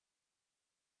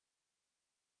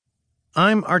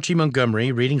I'm Archie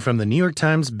Montgomery, reading from the New York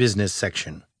Times business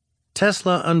section.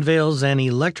 Tesla unveils an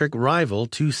electric rival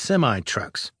to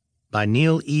semi-trucks by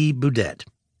Neal E. Boudette.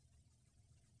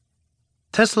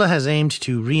 Tesla has aimed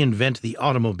to reinvent the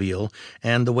automobile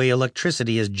and the way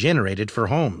electricity is generated for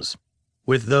homes.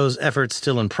 With those efforts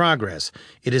still in progress,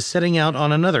 it is setting out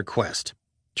on another quest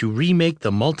to remake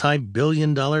the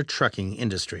multi-billion-dollar trucking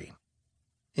industry.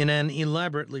 In an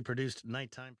elaborately produced nighttime